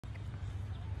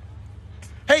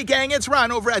Hey gang, it's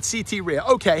Ron over at CT Ria.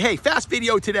 Okay, hey, fast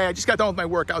video today. I just got done with my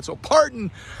workout, so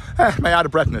pardon my out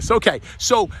of breathness. Okay,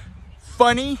 so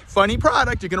funny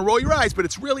product. You're gonna roll your eyes, but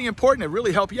it's really important. It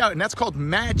really help you out, and that's called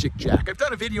Magic Jack. I've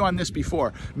done a video on this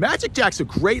before. Magic Jack's a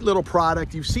great little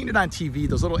product. You've seen it on TV,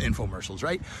 those little infomercials,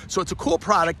 right? So it's a cool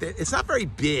product. It's not very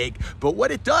big, but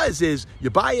what it does is you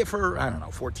buy it for, I don't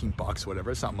know, 14 bucks, whatever,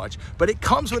 it's not much, but it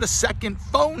comes with a second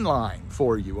phone line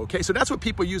for you, okay? So that's what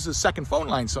people use as second phone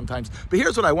line sometimes, but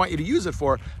here's what I want you to use it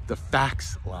for, the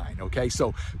fax line, okay?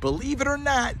 So believe it or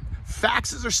not,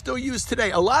 faxes are still used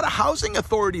today. A lot of housing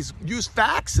authorities use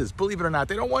faxes, believe it or not.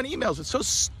 They don't want emails. It's so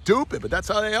stupid, but that's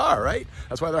how they are, right?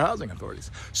 That's why they're housing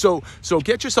authorities. So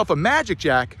get yourself a Magic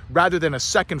Jack rather than a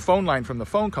second phone line from the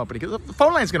phone company, because the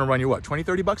phone line is going to run you, what, 20,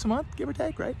 30 bucks a month, give or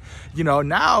take, right? You know,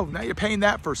 now you're paying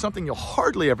that for something you'll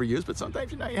hardly ever use, but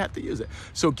sometimes you have to use it.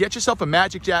 So get yourself a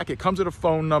Magic Jack. It comes with a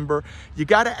phone number. You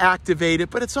got to activate it,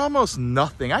 but it's almost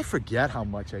nothing. I forget how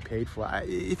much I paid for it.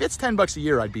 If it's 10 bucks a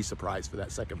year, I'd be surprised for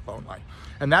that second phone line.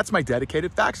 And that's my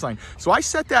dedicated fax line. So I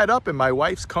set that up in my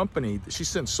wife's company. She's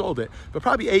since sold it, but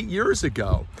probably 8 years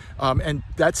ago. And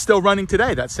that's still running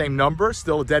today. That same number,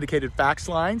 still a dedicated fax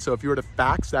line. So if you were to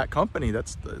fax that company,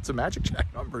 it's a Magic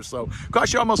Jack number. So it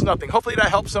costs you almost nothing. Hopefully that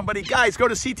helps somebody. Guys, go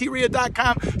to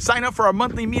ctria.com, sign up for our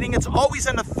monthly meeting. It's always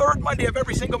on the third Monday of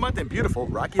every single month in beautiful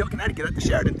Rocky Hill, Connecticut at the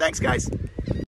Sheraton. Thanks, guys.